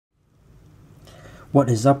What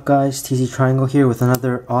is up, guys? TZ Triangle here with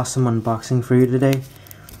another awesome unboxing for you today.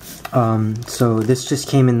 So this just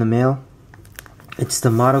came in the mail. It's the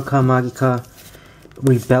Madoka Magica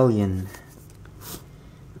Rebellion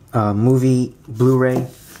movie Blu-ray,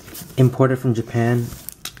 imported from Japan,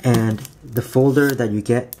 and the folder that you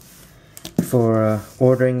get for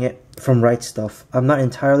ordering it from RightStuf. I'm not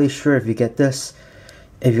entirely sure if you get this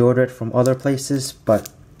if you order it from other places, but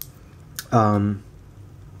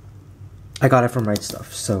I got it from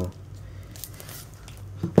RightStuf. So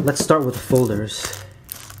let's start with the folders,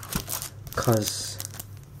 cause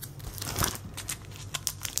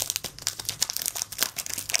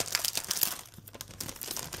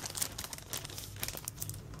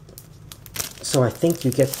so I think you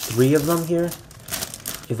get 3 of them here,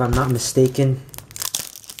 if I'm not mistaken,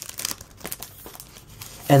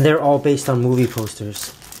 and they're all based on movie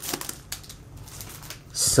posters.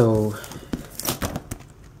 So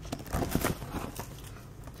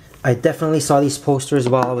I definitely saw these posters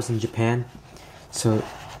while I was in Japan, so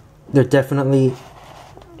they're definitely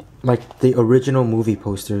like the original movie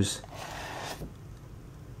posters.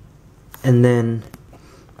 And then,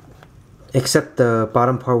 except the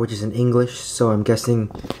bottom part, which is in English, so I'm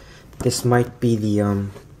guessing this might be the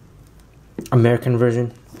American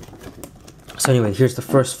version. So anyway, here's the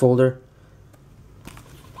first folder.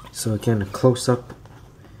 So again, a close-up.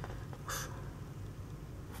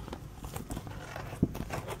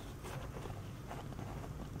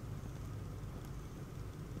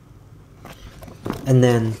 And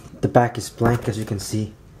then the back is blank, as you can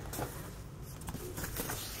see.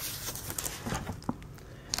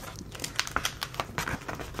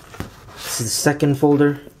 This is the second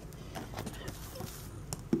folder.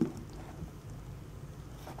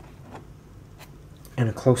 And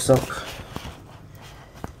a close-up.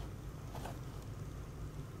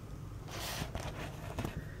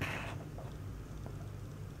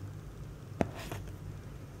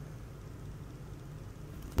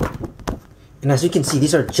 And as you can see,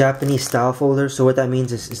 these are Japanese style folders, so what that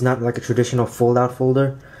means is it's not like a traditional fold-out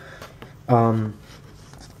folder, where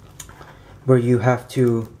you have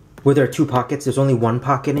to, where there are 2 pockets. There's only 1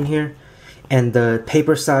 pocket in here, and the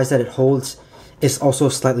paper size that it holds is also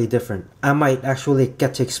slightly different. I might actually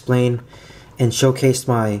get to explain and showcase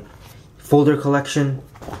my folder collection,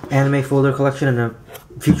 anime folder collection, in a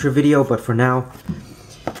future video, but for now,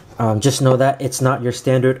 just know that it's not your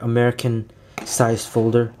standard American sized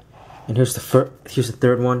folder. And here's the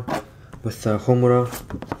third one with Homura.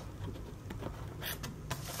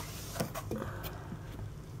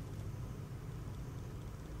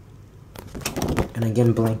 And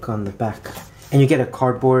again, blank on the back. And you get a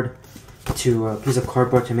cardboard piece of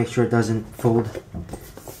cardboard to make sure it doesn't fold.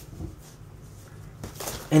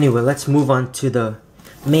 Anyway, let's move on to the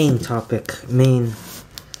main topic, main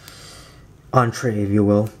entree, if you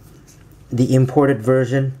will. The imported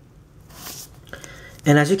version.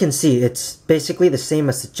 And as you can see, it's basically the same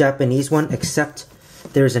as the Japanese one, except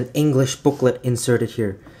there's an English booklet inserted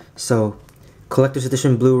here. So, collector's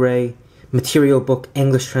edition Blu-ray, material book,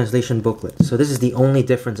 English translation booklet. So this is the only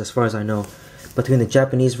difference, as far as I know, between the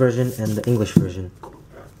Japanese version and the English version.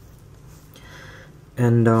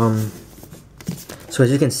 And so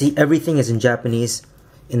as you can see, everything is in Japanese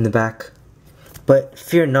in the back. But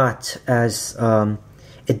fear not, as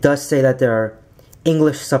it does say that there are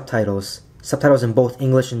English subtitles in both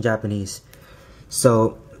English and Japanese.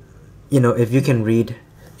 So, you know, if you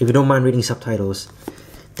don't mind reading subtitles.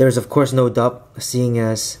 There's of course no dub, seeing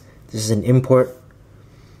as this is an import.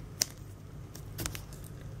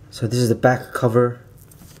 So this is the back cover,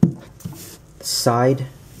 side,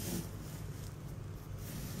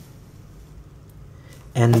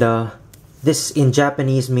 and this in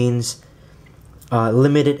Japanese means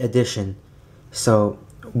limited edition. So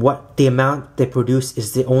what the amount they produce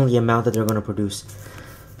is the only amount that they're going to produce.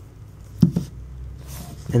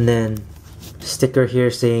 And then sticker here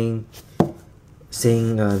saying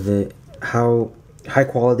how high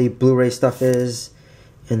quality Blu-ray stuff is,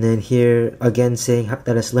 and then here again saying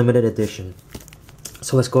that it's limited edition.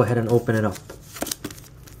 So let's go ahead and open it up.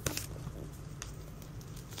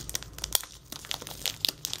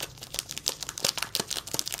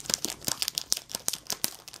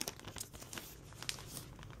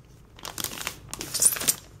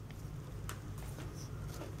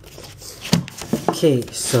 Okay,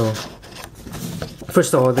 so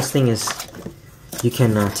first of all, this thing is, you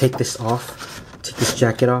can take this off, take this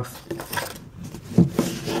jacket off,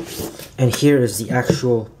 and here is the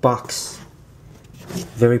actual box.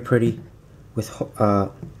 Very pretty, with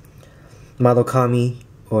Madokami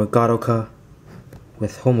or Garoka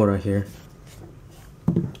with Homura here.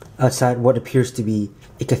 Outside what appears to be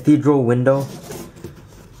a cathedral window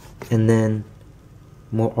And then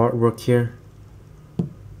more artwork here.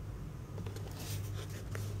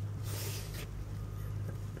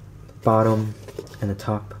 Bottom and the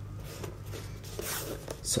top.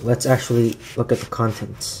 So let's actually look at the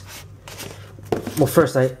contents. Well,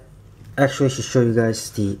 first I actually should show you guys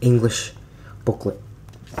the English booklet.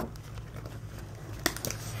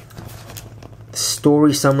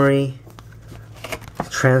 Story summary,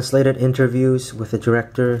 translated interviews with the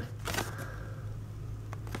director,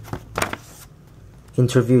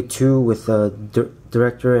 interview 2 with the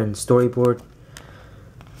director and storyboard,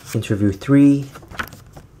 interview 3.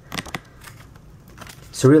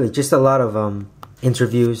 So really just a lot of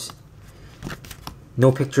interviews,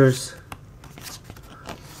 no pictures,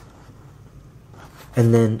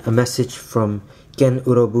 and then a message from Gen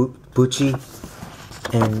Urobuchi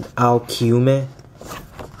and Ao Kiyume,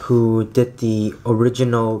 who did the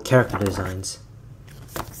original character designs.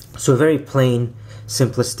 So a very plain,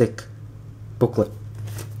 simplistic booklet.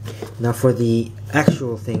 Now for the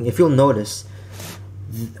actual thing, if you'll notice,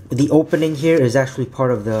 the opening here is actually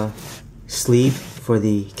part of the sleeve for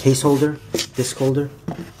the case holder, disc holder.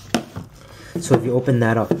 So if you open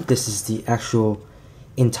that up, this is the actual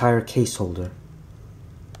entire case holder.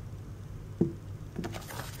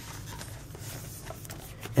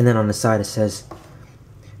 And then on the side it says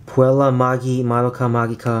Puella Magi Madoka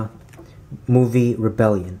Magica Movie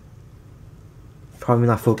Rebellion. Probably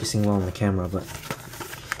not focusing well on the camera, but...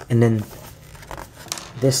 And then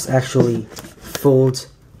this actually folds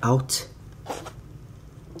out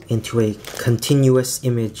into a continuous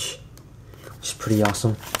image, which is pretty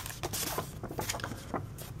awesome.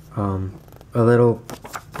 A little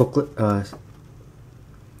booklet,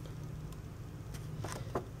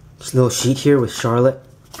 just a little sheet here with Charlotte,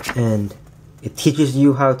 and it teaches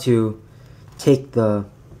you how to take the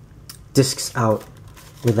discs out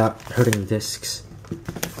without hurting the discs.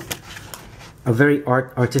 A very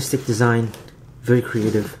artistic design, very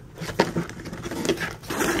creative.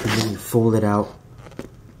 And then you fold it out.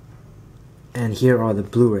 And here are the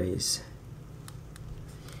Blu-rays.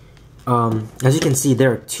 As you can see,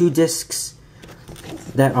 there are 2 discs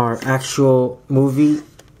that are actual movie.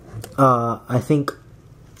 I think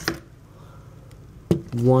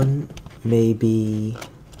one maybe...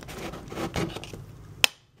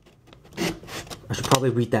 I should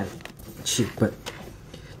probably read that sheet, but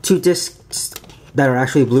 2 discs that are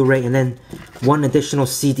actually Blu-ray, and then 1 additional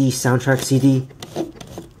CD, soundtrack CD.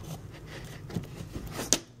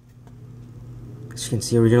 As you can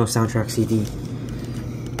see, original soundtrack CD.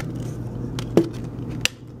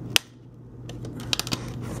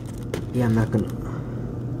 Yeah, I'm not gonna...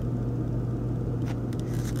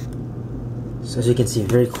 So as you can see,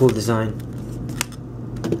 very cool design.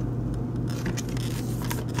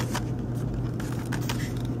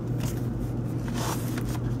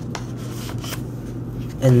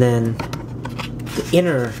 And then the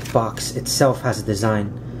inner box itself has a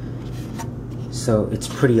design, so it's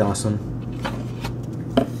pretty awesome.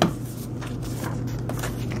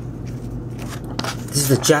 This is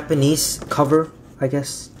the Japanese cover, I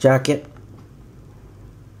guess, jacket.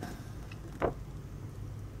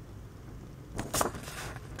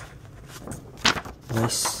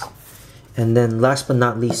 Nice. And then last but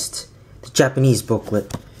not least, the Japanese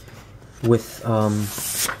booklet with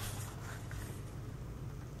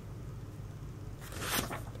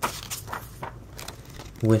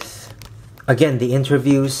again the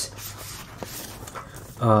interviews,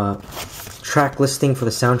 track listing for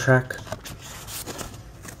the soundtrack,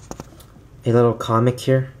 a little comic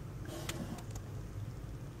here,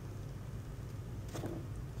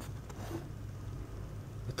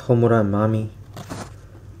 with Homura and Mami,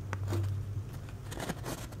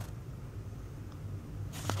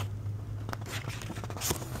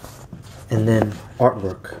 and then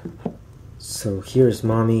artwork. So here's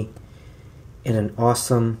Mami in an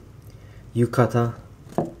awesome yukata.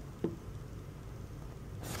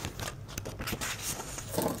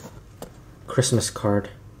 Christmas card.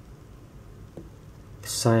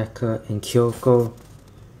 Sayaka and Kyoko.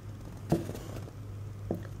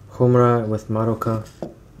 Homura with Madoka.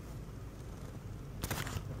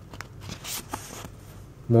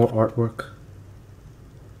 More artwork.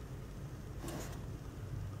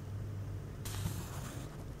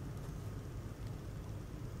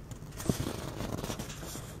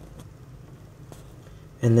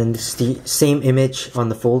 And then this is the same image on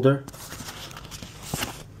the folder.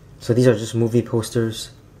 So these are just movie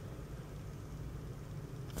posters.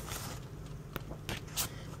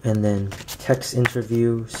 And then text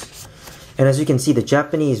interviews. And as you can see, the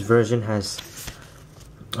Japanese version has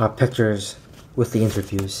pictures with the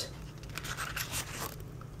interviews.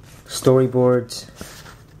 Storyboards.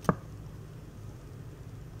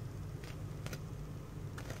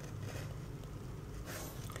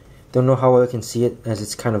 Don't know how well you can see it as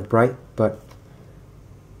it's kind of bright, but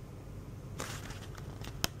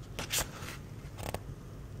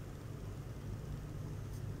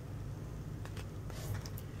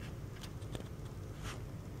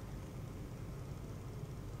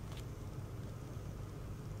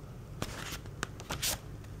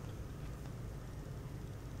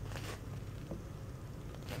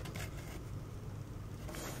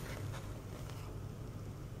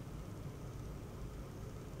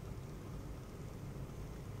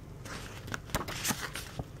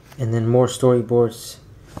and then more storyboards.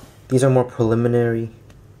 These are more preliminary.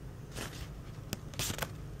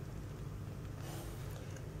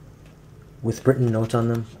 With written notes on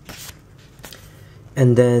them.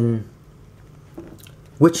 And then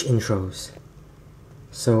witch intros.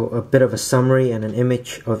 So a bit of a summary and an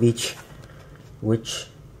image of each witch.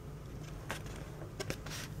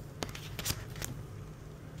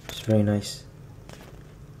 It's very nice.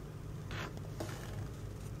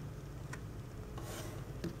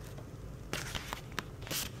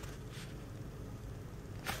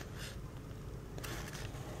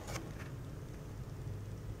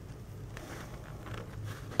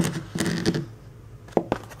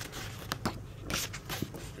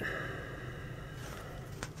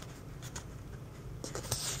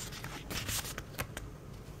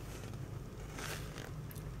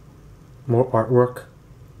 More artwork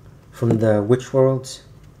from the witch worlds.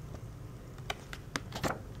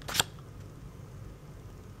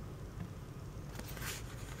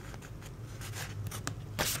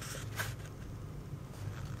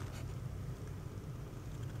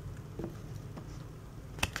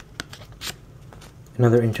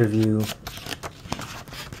 Another interview.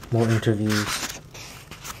 More interviews.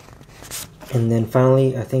 And then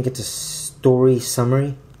finally, I think it's a story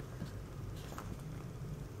summary.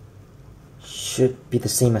 Should be the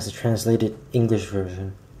same as the translated English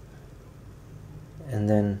version. And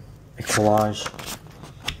then a collage.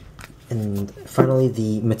 And finally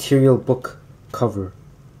the material book cover.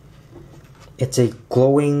 It's a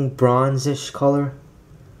glowing bronzish color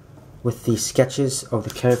with the sketches of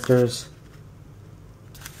the characters.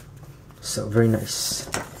 So very nice.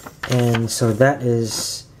 And so that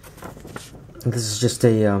is, this is just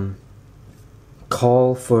a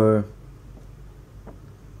call for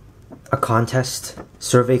a contest,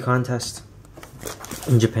 survey contest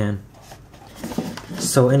in Japan.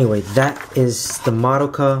 So anyway, that is the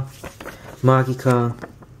Madoka Magica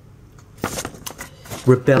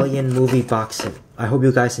Rebellion movie box set. I hope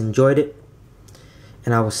you guys enjoyed it,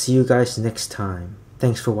 and I will see you guys next time.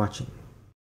 Thanks for watching.